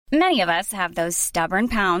Many of us have those stubborn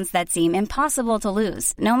pounds that seem impossible to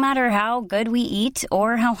lose, no matter how good we eat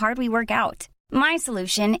or how hard we work out. My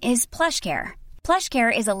solution is PlushCare.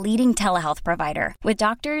 PlushCare is a leading telehealth provider with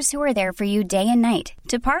doctors who are there for you day and night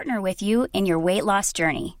to partner with you in your weight loss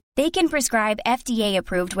journey. They can prescribe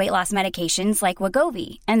FDA-approved weight loss medications like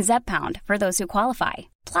Wegovy and Zepbound for those who qualify.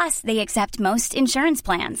 Plus, they accept most insurance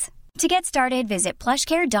plans. To get started, visit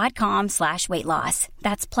plushcare.com/weightloss.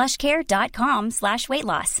 That's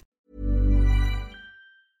plushcare.com/weightloss.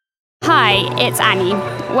 Hi, it's Annie.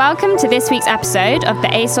 Welcome to this week's episode of the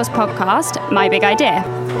ASOS podcast, My Big Idea.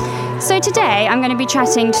 So today I'm going to be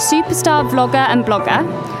chatting to superstar vlogger and blogger,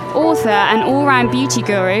 author and all-round beauty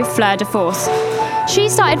guru Fleur de Force. She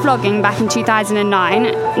started vlogging back in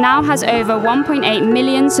 2009, now has over 1.8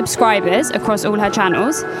 million subscribers across all her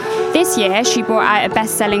channels. This year, she brought out a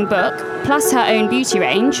best-selling book, plus her own beauty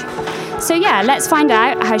range. So yeah, let's find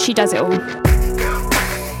out how she does it all.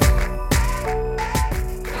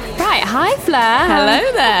 Right, hi Fleur.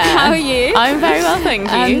 Hello there. How are you? I'm very well,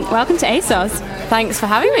 thank you. Welcome to ASOS. Thanks for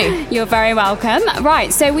having me. You're very welcome.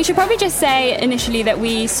 Right, so we should probably just say initially that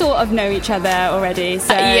we sort of know each other already.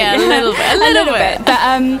 So yeah, a little bit.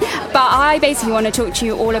 But I basically want to talk to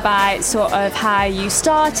you all about sort of how you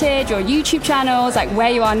started your YouTube channels, like where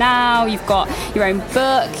you are now. You've got your own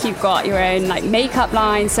book, you've got your own like makeup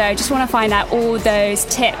line. So I just want to find out all those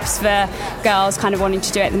tips for girls kind of wanting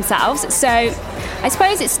to do it themselves. So I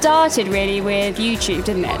suppose it started really with YouTube,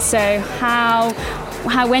 didn't it? So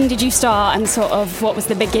when did you start, and sort of what was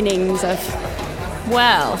the beginnings of?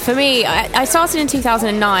 Well, for me, I started in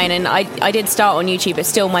 2009, and I did start on YouTube. It's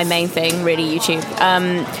still my main thing, really, YouTube.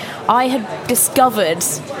 I had discovered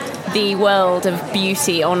the world of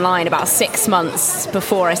beauty online about 6 months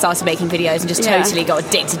before I started making videos, and just totally got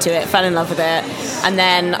addicted to it, fell in love with it. And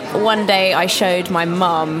then one day I showed my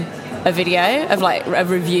mum a video of like a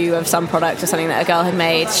review of some product or something that a girl had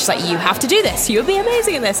made. She's like, you have to do this, you'll be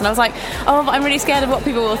amazing at this. And I was like, oh, I'm really scared of what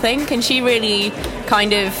people will think. And she really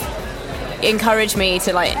kind of encouraged me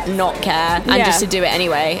to like not care and just to do it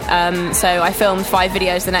anyway. So I filmed 5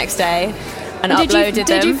 videos the next day and uploaded them.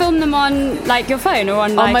 Did you film them on like your phone or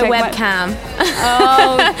on like my webcam?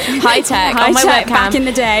 Oh, high tech on my webcam. Back in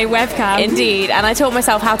the day, webcam. Indeed. And I taught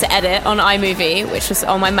myself how to edit on iMovie, which was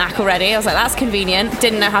on my Mac already. I was like, that's convenient.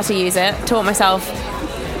 Didn't know how to use it. Taught myself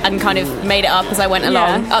and kind of made it up as I went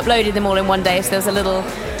along. Uploaded them all in one day, so there was a little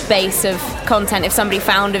base of content if somebody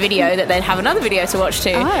found a video that they'd have another video to watch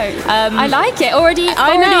too. I like it. Already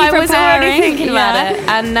I was already thinking about it.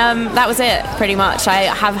 And that was it, pretty much. I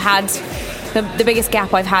have had the biggest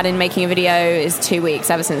gap I've had in making a video is 2 weeks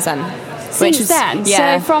ever since then. Since then?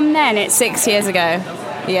 So from then it's 6 years ago.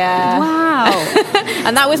 Yeah. Wow.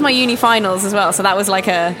 And that was my uni finals as well, so that was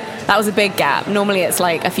a big gap. Normally it's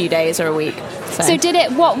like a few days or a week. So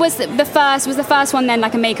what was the first one then,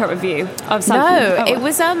 like a makeup review of something? No, it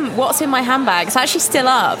was What's in My Handbag. It's actually still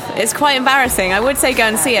up. It's quite embarrassing. I would say go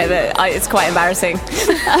and see it, but it's quite embarrassing.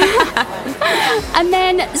 And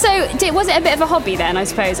then, was it a bit of a hobby then, I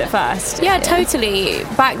suppose, at first? Yeah, totally.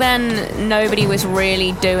 Back then, nobody was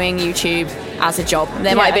really doing YouTube as a job.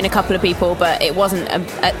 There might have been a couple of people, but it wasn't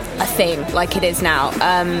a thing like it is now.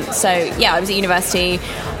 I was at university.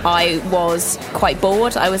 I was quite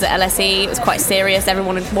bored. I was at LSE. It was quite serious.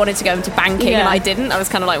 Everyone wanted to go into banking and I didn't. I was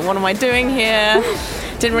kind of like, what am I doing here?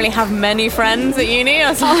 Didn't really have many friends at uni. I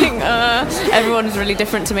was like, everyone was really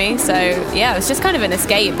different to me. So yeah, it was just kind of an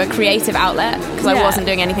escape, a creative outlet, because I wasn't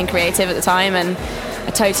doing anything creative at the time, and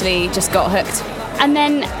I totally just got hooked. And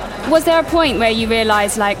then was there a point where you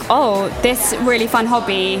realised like, oh, this really fun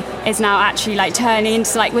hobby is now actually like turning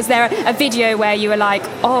into like, was there a video where you were like,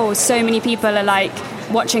 oh, so many people are like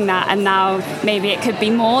watching that and now maybe it could be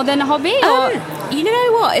more than a hobby? Or? You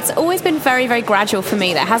know what? It's always been very, very gradual for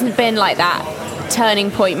me. There hasn't been like that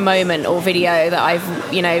turning point moment or video that I've,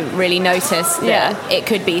 really noticed that it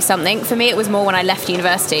could be something. For me, it was more when I left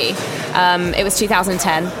university. It was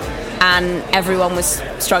 2010. And everyone was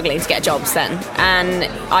struggling to get jobs then. And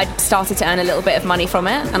I started to earn a little bit of money from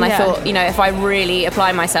it. And I thought, if I really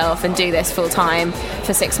apply myself and do this full time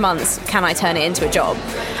for 6 months, can I turn it into a job?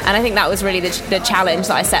 And I think that was really the challenge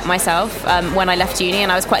that I set myself when I left uni.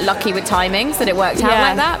 And I was quite lucky with timings that it worked out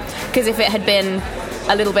like that. Because if it had been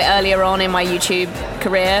a little bit earlier on in my YouTube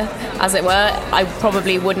career, as it were, I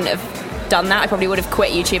probably wouldn't have done that. I probably would have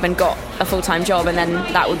quit YouTube and got a full-time job, and then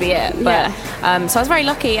that would be it. But so I was very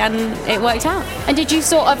lucky and it worked out. And did you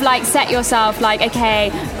sort of like set yourself like, okay,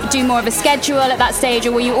 do more of a schedule at that stage,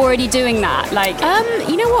 or were you already doing that? Like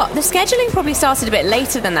you know what, the scheduling probably started a bit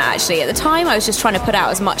later than that actually. At the time I was just trying to put out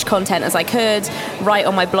as much content as I could, write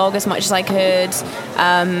on my blog as much as I could,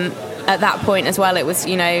 at that point as well, it was,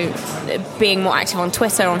 you know, being more active on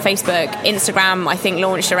Twitter, on Facebook, Instagram, I think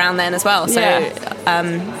launched around then as well. So,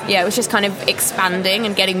 it was just kind of expanding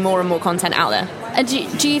and getting more and more content out there.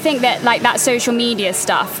 Do you think that like that social media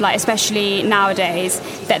stuff, like especially nowadays,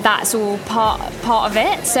 that's all part of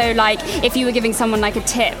it? So like if you were giving someone like a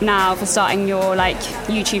tip now for starting your like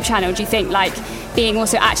YouTube channel, do you think like being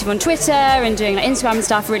also active on Twitter and doing like Instagram and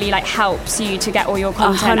stuff really like helps you to get all your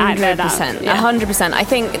content out there? 100%. I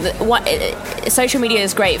think that social media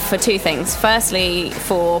is great for two things. Firstly,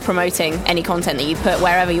 for promoting any content that you put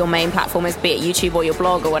wherever your main platform is, be it YouTube or your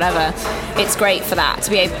blog or whatever. It's great for that,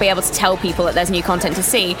 to be able to tell people that there's new content to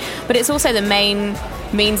see. But it's also the main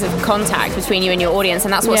means of contact between you and your audience,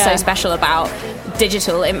 and that's what's so special about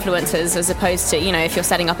digital influencers as opposed to, you know, if you're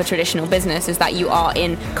setting up a traditional business, is that you are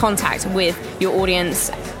in contact with your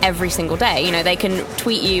audience every single day. You know, they can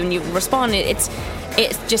tweet you and you respond. It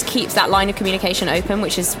just keeps that line of communication open,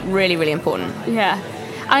 which is really, really important. Yeah.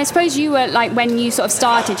 And I suppose you were, like, when you sort of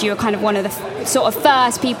started, you were kind of one of the sort of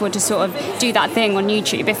first people to sort of do that thing on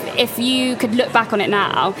YouTube. If you could look back on it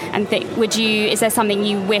now and think, is there something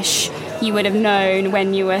you wish you would have known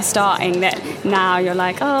when you were starting that now you're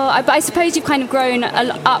like, but I suppose you've kind of grown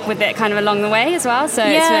up with it kind of along the way as well. So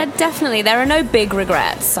yeah, definitely. There are no big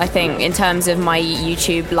regrets, I think, in terms of my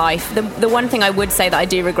YouTube life. The one thing I would say that I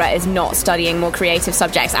do regret is not studying more creative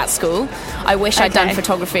subjects at school. I wish I'd done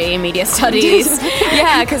photography and media studies.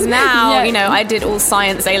 Yeah, because now, you know, I did all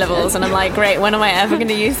science A-levels and I'm like, great, when am I ever going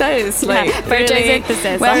to use those? Like,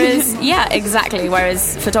 photosynthesis.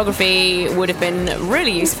 Whereas photography would have been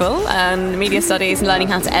really useful, and media studies and learning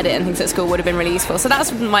how to edit and things at school would have been really useful. So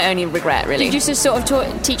that's my only regret, really. Did you just sort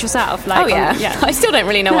of teach yourself? Like, I still don't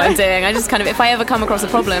really know what I'm doing. I just kind of, if I ever come across a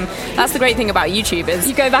problem, that's the great thing about YouTube is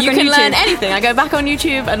you can learn anything. I go back on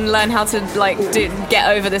YouTube and learn how to get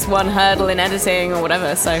over this one hurdle in editing or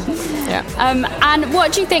whatever. So yeah. And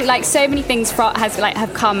what do you think? Like, so many things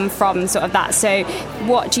have come from sort of that. So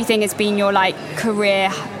what do you think has been your like career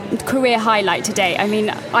highlight to date? I mean,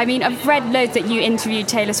 I've read loads that you interviewed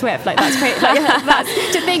Taylor Swift. Like, that's great. Like,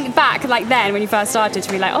 that's, to think back, like then when you first started,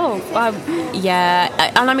 to be like,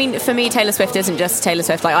 yeah. And I mean, for me, Taylor Swift isn't just Taylor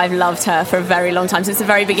Swift. Like, I've loved her for a very long time, since the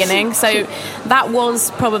very beginning. So that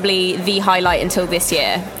was probably the highlight until this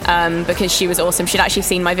year, because she was awesome. She'd actually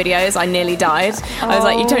seen my videos. I nearly died. I was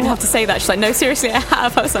like, you don't have to say that. She's like, no, seriously, I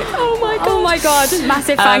have. I was like, oh my god,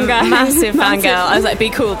 massive fangirl. Massive fangirl. I was like, be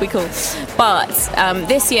cool. But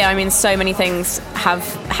this year, I mean, so many things have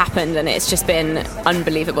happened and it's just been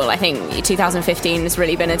unbelievable. I think 2015 has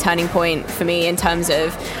really been a turning point for me in terms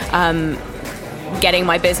of getting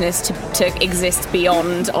my business to exist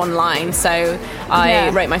beyond online. So I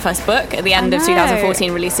wrote my first book at the end of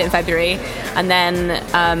 2014, released it in February, and then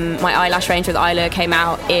my eyelash range with Isla came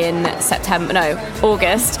out in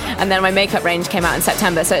August, and then my makeup range came out in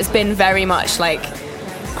September. So it's been very much like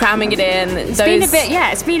cramming it in.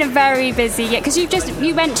 It's been a very busy year, because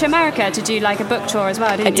you went to America to do like a book tour as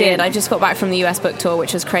well, didn't you? I did. I just got back from the US book tour,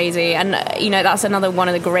 which was crazy, and you know, that's another one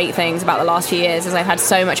of the great things about the last few years is I've had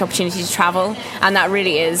so much opportunity to travel, and that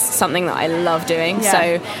really is something that I love doing.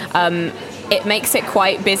 So it makes it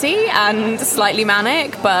quite busy and slightly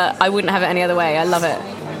manic, but I wouldn't have it any other way. I love it.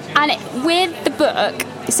 And with the book,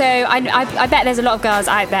 so I bet there's a lot of girls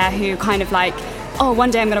out there who kind of like,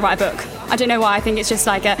 one day I'm going to write a book. I don't know why. I think it's just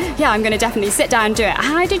like I'm going to definitely sit down and do it.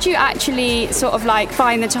 How did you actually sort of like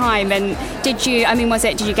find the time? And did you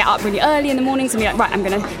get up really early in the mornings and be like, right, I'm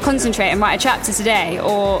going to concentrate and write a chapter today?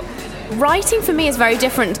 Or writing for me is very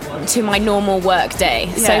different to my normal work day.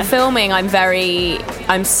 So filming,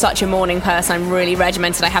 I'm such a morning person. I'm really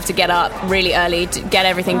regimented. I have to get up really early to get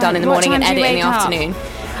everything done in the morning and edit in the afternoon.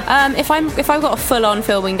 If I've got a full-on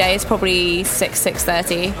filming day, it's probably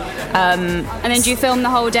 6:30. And then do you film the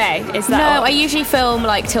whole day? I usually film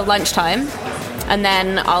like till lunchtime, and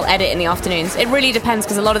then I'll edit in the afternoons. It really depends,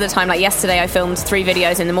 because a lot of the time, like yesterday, I filmed 3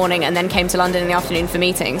 videos in the morning and then came to London in the afternoon for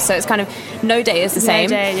meetings. So it's kind of no day is the same.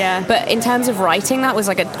 No day, yeah. But in terms of writing, that was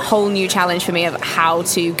like a whole new challenge for me of how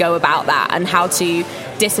to go about that and how to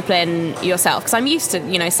discipline yourself, because I'm used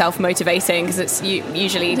to self-motivating, because it's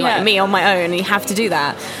usually like me on my own, and you have to do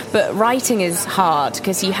that. But writing is hard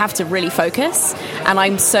because you have to really focus, and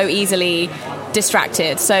I'm so easily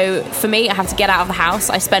distracted. So for me, I have to get out of the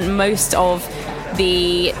house. I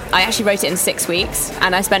actually wrote it in 6 weeks,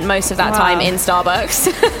 and I spent most of that time in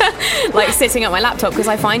Starbucks like sitting at my laptop, because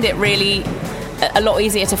I find it really a lot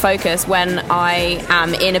easier to focus when I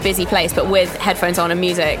am in a busy place, but with headphones on and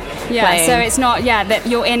music playing. So it's not that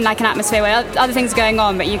you're in like an atmosphere where other things are going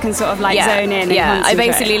on, but you can sort of like zone in and I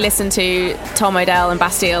concentrate. basically listened to Tom Odell and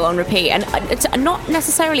Bastille on repeat, and it's not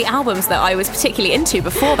necessarily albums that I was particularly into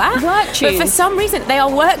before that. Work tunes. But for some reason they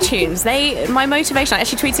are work tunes. My motivation, I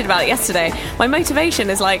actually tweeted about it yesterday, my motivation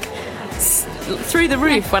is like through the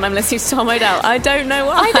roof when I'm listening to Tom Odell. I don't know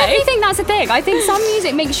why. I definitely think that's the thing. I think some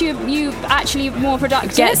music makes you actually more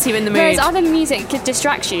productive. Gets you in the mood. Whereas other music could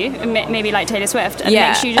distract you, maybe like Taylor Swift, and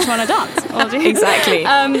makes you just want to dance. Exactly.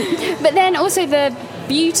 But then also the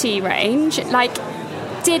beauty range, like,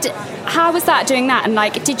 how was that doing that? And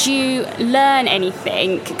like, did you learn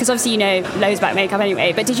anything? Because obviously you know loads about makeup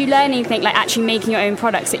anyway, but did you learn anything like actually making your own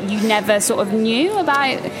products that you never sort of knew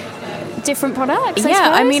about different products?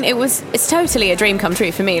 I mean, it's totally a dream come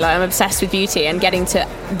true for me. Like, I'm obsessed with beauty, and getting to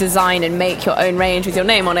design and make your own range with your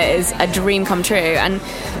name on it is a dream come true. And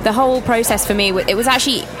the whole process for me, it was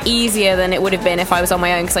actually easier than it would have been if I was on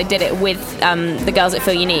my own, because I did it with the girls at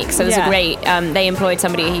Feel Unique. So there's a great they employed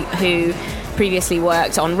somebody who previously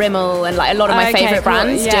worked on Rimmel and like a lot of my favourite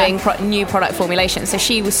brands doing new product formulations. So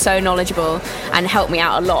she was so knowledgeable and helped me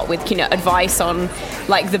out a lot with advice on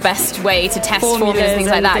like the best way to test formulas and things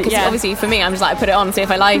like that. Because obviously for me, I'm just like, I put it on, see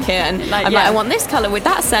if I like it, and I'm like, I want this colour with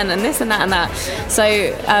that scent and this and that and that. So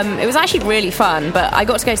it was actually really fun. But I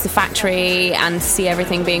got to go to the factory and see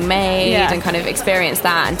everything being made and kind of experience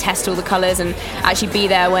that and test all the colours and actually be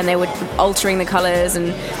there when they were altering the colours,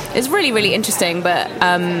 and it's really, really interesting. But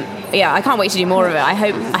I can't wait to do more of it. I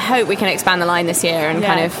hope we can expand the line this year and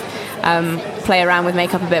kind of play around with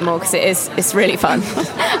makeup a bit more, because it's really fun.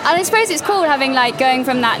 And I suppose it's cool having like going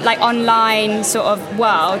from that like online sort of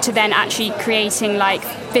world to then actually creating like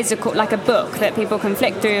physical, like a book that people can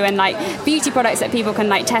flick through, and like beauty products that people can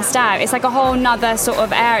like test out. It's like a whole nother sort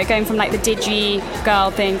of area, going from like the digi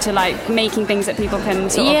girl thing to like making things that people can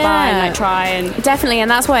sort of buy and like try. And definitely, and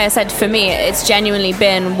that's why I said for me it's genuinely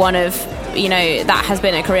been one of, that has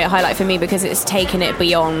been a career highlight for me, because it's taken it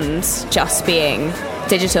beyond just being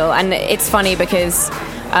digital. And it's funny because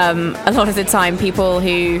a lot of the time people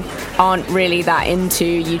who aren't really that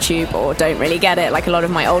into YouTube or don't really get it, like a lot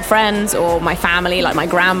of my old friends or my family, like my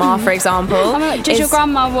grandma for example. Does your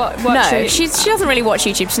grandma watch? No, she doesn't really watch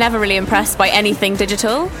YouTube. She's never really impressed by anything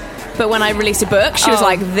digital. But when I released a book, she was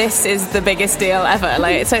like, this is the biggest deal ever.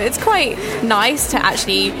 Like, so it's quite nice to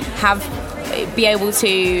actually be able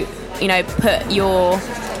to put your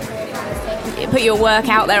work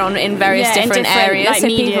out there in various different areas, like so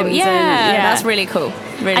mediums. People, that's really cool.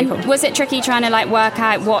 Really cool. Was it tricky trying to like work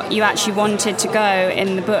out what you actually wanted to go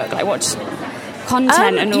in the book, like what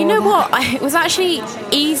content and all? You know what? It was actually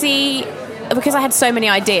easy because I had so many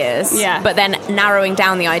ideas. Yeah. But then narrowing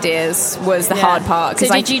down the ideas was the hard part.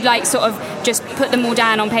 So did you like sort of just put them all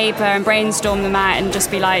down on paper and brainstorm them out and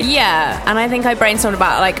just be like? Yeah. And I think I brainstormed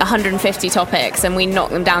about like 150 topics, and we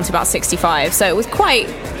knocked them down to about 65. So it was quite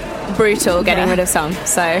brutal getting rid of some.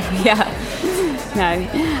 So No.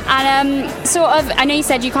 And sort of, I know you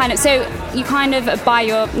said you kind of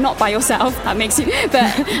not by yourself, that makes you,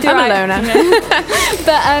 but I'm a loner.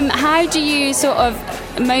 But how do you sort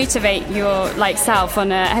of motivate your like self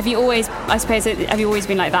on have you always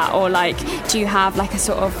been like that, or like do you have like a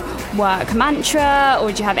sort of work mantra,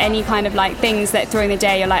 or do you have any kind of like things that during the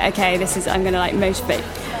day you're like, okay, I'm gonna like motivate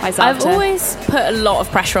myself? I've always put a lot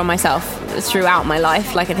of pressure on myself throughout my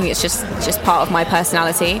life. Like, I think it's just part of my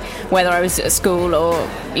personality, whether I was at school or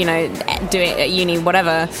doing it at uni,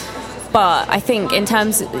 whatever. But I think in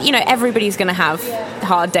terms, everybody's going to have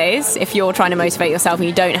hard days if you're trying to motivate yourself and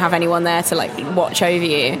you don't have anyone there to like watch over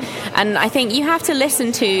you. And I think you have to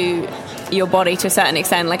listen to your body to a certain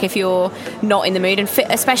extent, like if you're not in the mood, and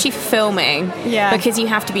especially for filming, because you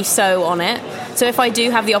have to be so on it. So if I do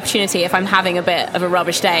have the opportunity, if I'm having a bit of a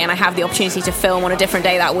rubbish day and I have the opportunity to film on a different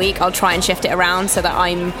day that week, I'll try and shift it around so that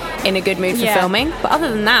I'm in a good mood for filming. But other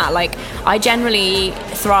than that, like, I generally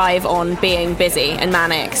thrive on being busy and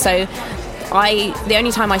manic. So the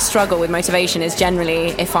only time I struggle with motivation is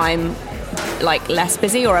generally if I'm like less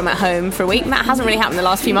busy or I'm at home for a week, and that hasn't really happened the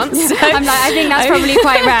last few months. So I think that's probably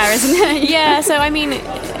quite rare, isn't it? So I mean,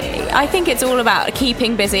 I think it's all about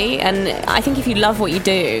keeping busy, and I think if you love what you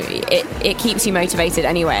do, it keeps you motivated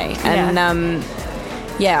anyway. And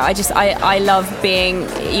I love being,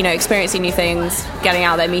 experiencing new things, getting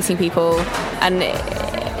out there, meeting people, and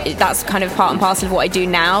that's kind of part and parcel of what I do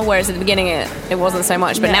now, whereas at the beginning it wasn't so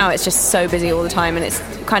much, but now it's just so busy all the time, and it's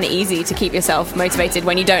kind of easy to keep yourself motivated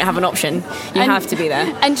when you don't have an option. You have to be there.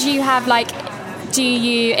 And do you have like do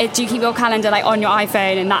you keep your calendar like on your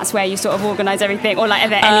iPhone and that's where you sort of organise everything, or like are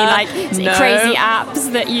there any like crazy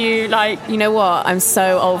apps that you like? You know what? I'm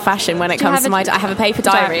so old-fashioned when it comes to I have a paper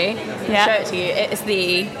diary. Yeah. Show it to you. It's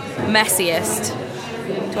the messiest.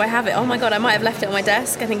 Do I have it? Oh my god, I might have left it on my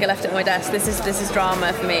desk. I think I left it on my desk. This is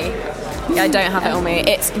drama for me. Yeah, I don't have it on me.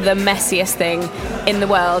 It's the messiest thing in the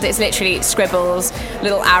world. It's literally scribbles,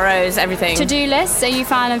 little arrows, everything. To-do lists? Are you a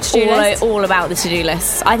fan of to-do lists? All about the to-do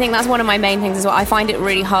lists. I think that's one of my main things as well. I find it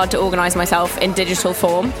really hard to organise myself in digital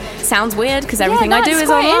form. Sounds weird because everything I do is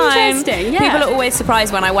online. Interesting. Yeah. People are always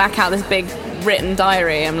surprised when I whack out this big written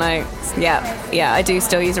diary. I'm like, yeah, I do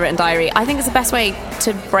still use a written diary. I think it's the best way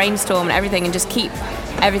to brainstorm and everything and just keep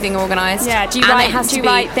everything organised. Yeah, do you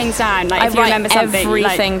write things down? Like if you remember something,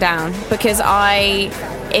 everything down, because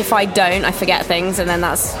if I don't, I forget things, and then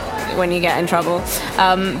that's when you get in trouble.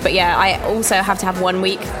 But yeah, I also have to have 1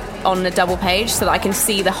 week on the double page so that I can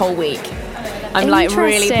see the whole week. I'm like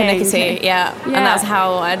really pernickety, yeah, and that's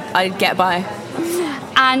how I get by.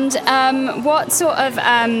 And what sort of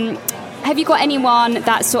have you got anyone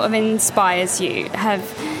that sort of inspires you?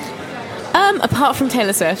 Apart from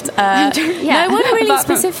Taylor Swift, no one really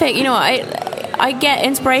specific. You know, I get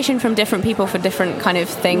inspiration from different people for different kind of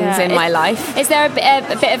things in my life. Is there a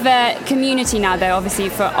bit of a community now, though? Obviously,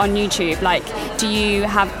 on YouTube, like, do you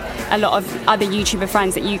have a lot of other YouTuber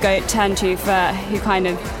friends that you turn to for who kind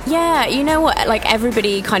of... Yeah, you know what, like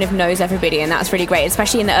everybody kind of knows everybody, and that's really great,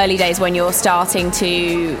 especially in the early days when you're starting to,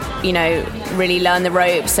 you know, really learn the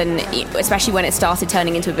ropes, and especially when it started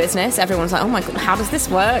turning into a business. Everyone's like, oh my god, how does this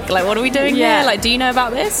work? Like, what are we doing here? Like, do you know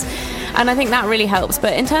about this? And I think that really helps.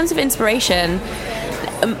 But in terms of inspiration,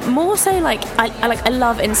 more so like I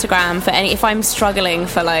love Instagram for if I'm struggling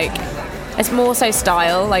for like... It's more so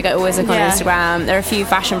style. Like, I always look on Instagram. There are a few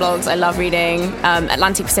fashion blogs I love reading.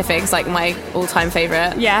 Atlantic Pacific's like my all-time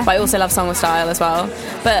favourite. Yeah. But I also love Song of Style as well.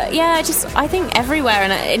 But yeah, I think everywhere.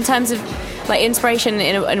 And in terms of like inspiration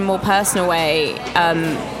in a more personal way,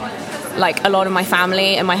 like a lot of my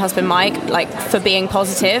family and my husband Mike, like for being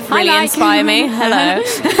positive, really inspire me. Hello.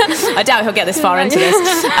 I doubt he'll get this far into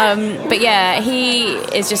this. But yeah, he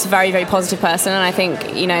is just a very, very positive person, and I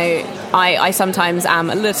think, you know, I sometimes am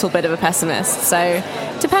a little bit of a pessimist. So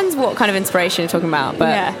depends what kind of inspiration you're talking about,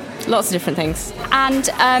 but lots of different things. And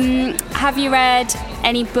have you read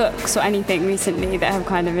any books or anything recently that have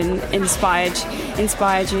kind of inspired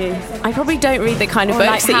you? I probably don't read the kind of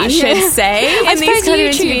books that you should say. I suppose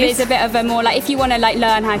YouTube is a bit of a more like, if you want to like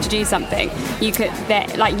learn how to do something, you could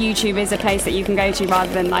like YouTube is a place that you can go to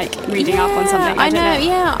rather than like reading up on something. I know.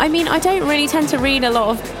 Yeah, I mean, I don't really tend to read a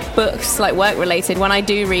lot of books like work related. When I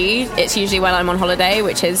do read, it's usually when I'm on holiday,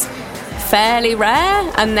 which is fairly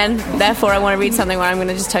rare, and then therefore I want to read something where I'm going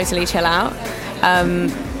to just totally chill out.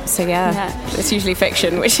 So it's usually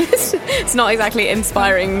fiction, which is it's not exactly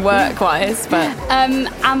inspiring work-wise. But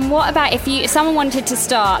and what about if someone wanted to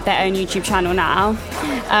start their own YouTube channel now?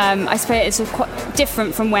 I suppose it's quite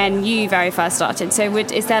different from when you very first started. So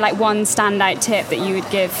is there like one standout tip that you would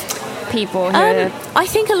give people who I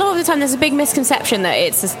think a lot of the time there's a big misconception that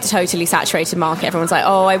it's a totally saturated market. Everyone's like,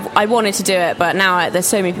 oh, I wanted to do it, but now there's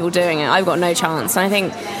so many people doing it, I've got no chance. And I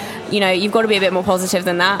think, you know, you've got to be a bit more positive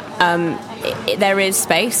than that. There is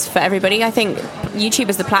space for everybody. I think YouTube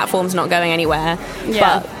as the platform's not going anywhere,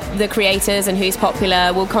 but the creators and who's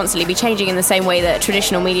popular will constantly be changing in the same way that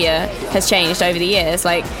traditional media has changed over the years.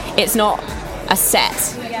 Like, it's not a set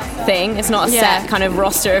thing, it's not a set kind of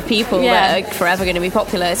roster of people that are forever going to be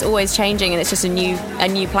popular. It's always changing, and it's just a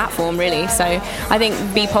new platform, really. So I think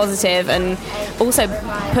be positive and also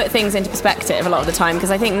put things into perspective a lot of the time,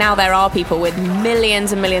 because I think now there are people with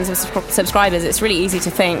millions and millions of subscribers. It's really easy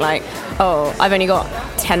to think like, oh, I've only got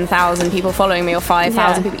 10,000 people following me or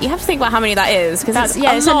 5,000 people. You have to think about how many that is, because that's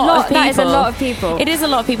a lot of people. That is a lot of people. It is a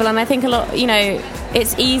lot of people, and I think a lot, you know,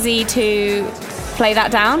 it's easy to play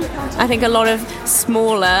that down. I think a lot of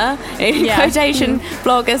smaller, in quotation,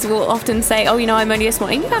 bloggers will often say, oh, you know, I'm only a small...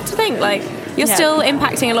 And you have to think, like, you're still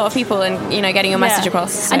impacting a lot of people and, you know, getting your message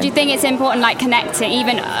across. So. And do you think it's important, like, connecting,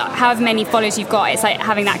 even however many followers you've got, it's like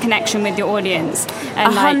having that connection with your audience?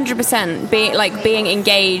 100%. Being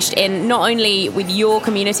engaged in not only with your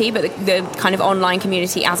community, but the kind of online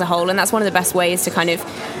community as a whole. And that's one of the best ways to kind of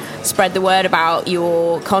spread the word about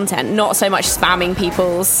your content, not so much spamming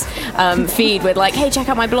people's feed with like, hey, check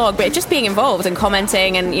out my blog, but just being involved and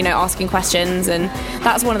commenting and, you know, asking questions. And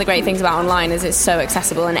that's one of the great things about online, is it's so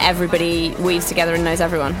accessible and everybody weaves together and knows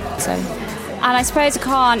everyone. So. And I suppose I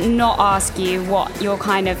can't not ask you what you're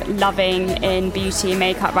kind of loving in beauty and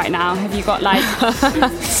makeup right now. Have you got like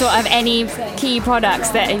sort of any key products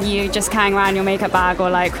that you just carrying around your makeup bag,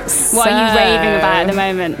 or like what are you raving about at the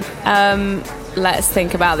moment? let's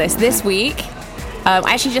think about this. This week,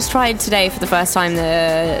 I actually just tried today for the first time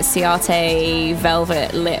the Ciate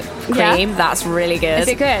Velvet Lip Cream. Yeah. That's really good. Is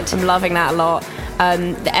it good? I'm loving that a lot.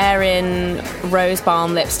 The Erin Rose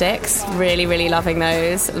Balm lipsticks, really, really loving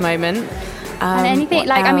those at the moment. And anything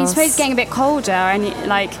like, I mean, suppose it's getting a bit colder, and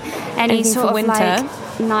like any sort of winter?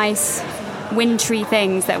 like nice wintry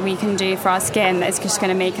things that we can do for our skin that's just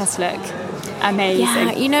going to make us look amazing.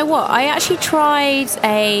 Yeah, you know what? I actually tried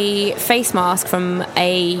a face mask from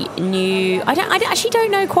a new. I actually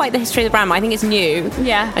don't know quite the history of the brand, but I think it's new.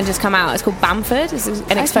 Yeah. And just come out. It's called Bamford. It's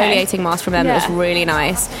an exfoliating mask from them that was really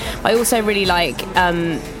nice. I also really like.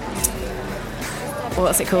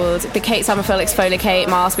 What's it called? The Kate Somerville Exfoliate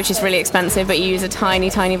mask, which is really expensive, but you use a tiny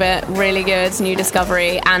bit. Really good, new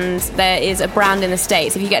discovery. And there is a brand in the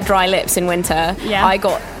States. If you get dry lips in winter, I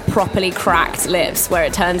got properly cracked lips where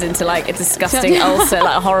it turns into like a disgusting ulcer,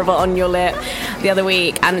 like horrible on your lip the other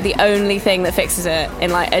week. And the only thing that fixes it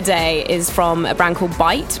in like a day is from a brand called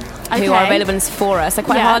Bite. Who are available in Sephora. So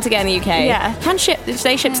quite hard to get in the UK. Yeah. They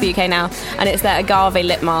ship to the UK now, and it's their agave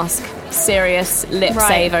lip mask. Serious lip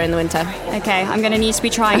saver in the winter. Okay, I'm going to need to be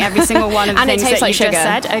trying every single one of the things that you just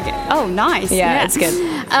said. Okay. Oh, nice. Yeah, it's good.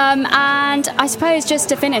 And I suppose just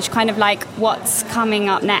to finish, kind of like what's coming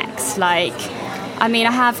up next. Like, I mean,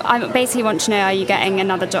 I basically want to know: are you getting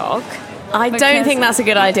another dog? I don't think that's a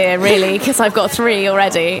good idea, really, because I've got 3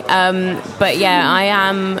 already. But yeah, I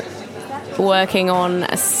am working on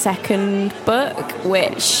a second book,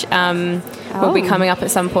 which will be coming up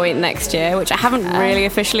at some point next year, which I haven't really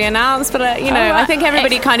officially announced, but I think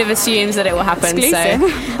everybody kind of assumes that it will happen. Exclusive.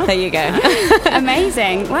 So there you go.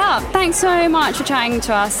 Amazing. Well, thanks so much for chatting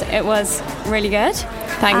to us. It was really good.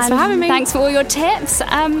 Thanks for having me. Thanks for all your tips.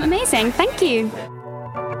 Amazing. Thank you.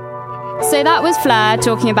 So that was Fleur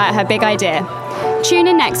talking about her big idea. Tune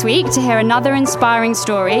in next week to hear another inspiring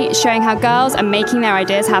story showing how girls are making their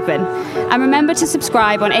ideas happen. And remember to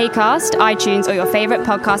subscribe on Acast, iTunes, or your favourite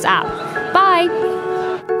podcast app. Bye!